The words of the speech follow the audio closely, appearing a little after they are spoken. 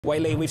Wei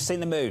Li, we've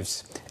seen the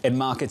moves in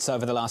markets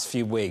over the last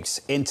few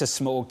weeks into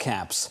small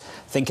caps,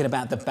 thinking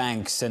about the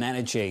banks and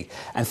energy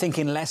and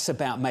thinking less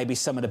about maybe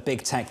some of the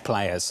big tech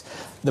players.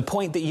 The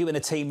point that you and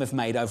the team have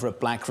made over at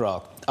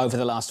BlackRock over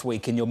the last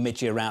week in your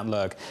mid-year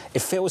outlook,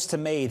 it feels to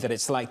me that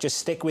it's like just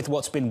stick with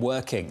what's been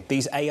working.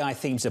 These AI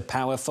themes are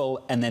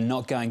powerful and they're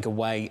not going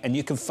away, and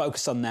you can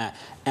focus on that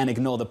and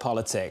ignore the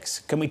politics.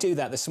 Can we do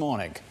that this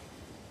morning?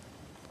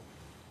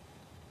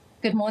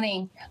 Good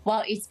morning.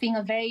 Well, it's been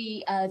a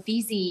very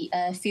busy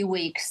few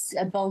weeks,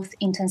 both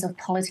in terms of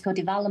political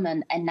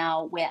development, and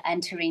now we're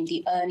entering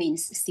the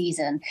earnings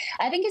season.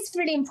 I think it's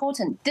really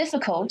important,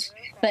 difficult,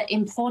 but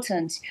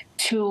important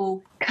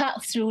to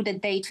cut through the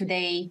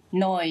day-to-day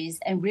noise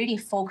and really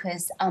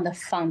focus on the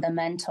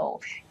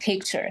fundamental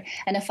picture.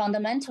 And the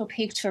fundamental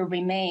picture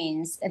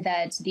remains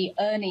that the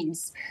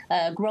earnings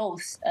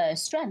growth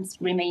strength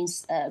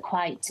remains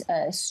quite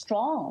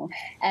strong.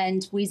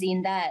 And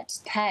within that,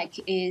 tech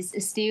is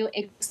still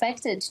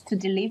expected to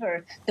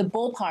deliver the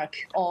ballpark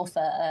of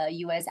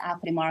U.S.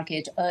 equity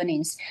market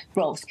earnings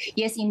growth.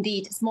 Yes,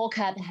 indeed, small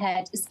cap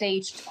had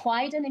staged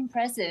quite an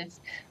impressive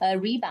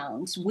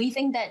rebound. We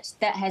think that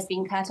that has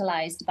been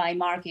catalyzed by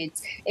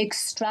markets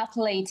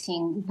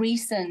extrapolating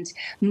recent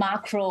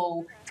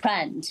macro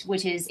trend,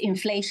 which is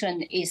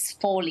inflation is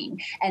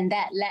falling, and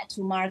that led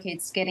to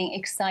markets getting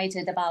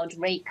excited about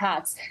rate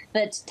cuts.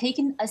 But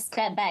taking a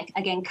step back,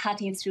 again,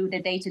 cutting through the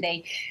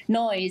day-to-day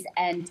noise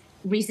and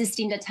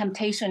resisting the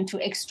temptation to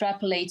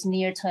extrapolate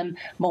near-term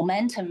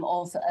momentum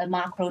of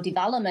macro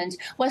development,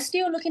 we're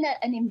still looking at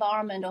an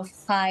environment of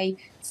high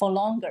for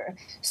longer.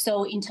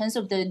 So in terms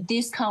of the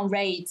discount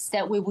rates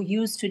that we will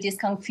use to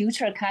discount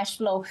future cash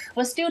flow,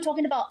 we're still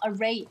talking about a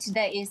rate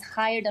that is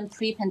higher than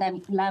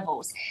pre-pandemic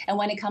levels. And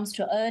when it comes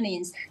to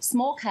earnings,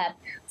 small cap,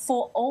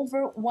 for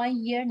over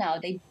 1 year now,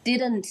 they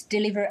didn't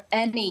deliver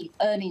any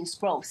earnings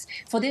growth.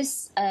 For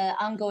this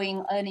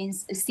ongoing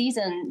earnings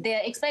season,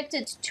 they're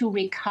expected to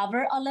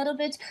recover a little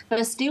bit,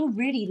 but still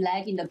really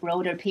lagging the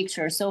broader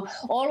picture. So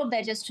all of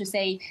that just to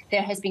say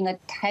there has been a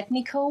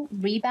technical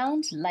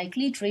rebound,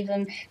 likely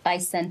driven by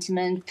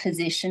sentiment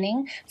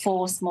positioning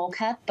for small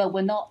cap, but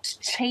we're not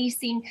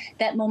chasing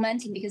that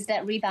momentum because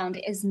that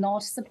rebound is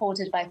not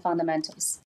supported by fundamentals.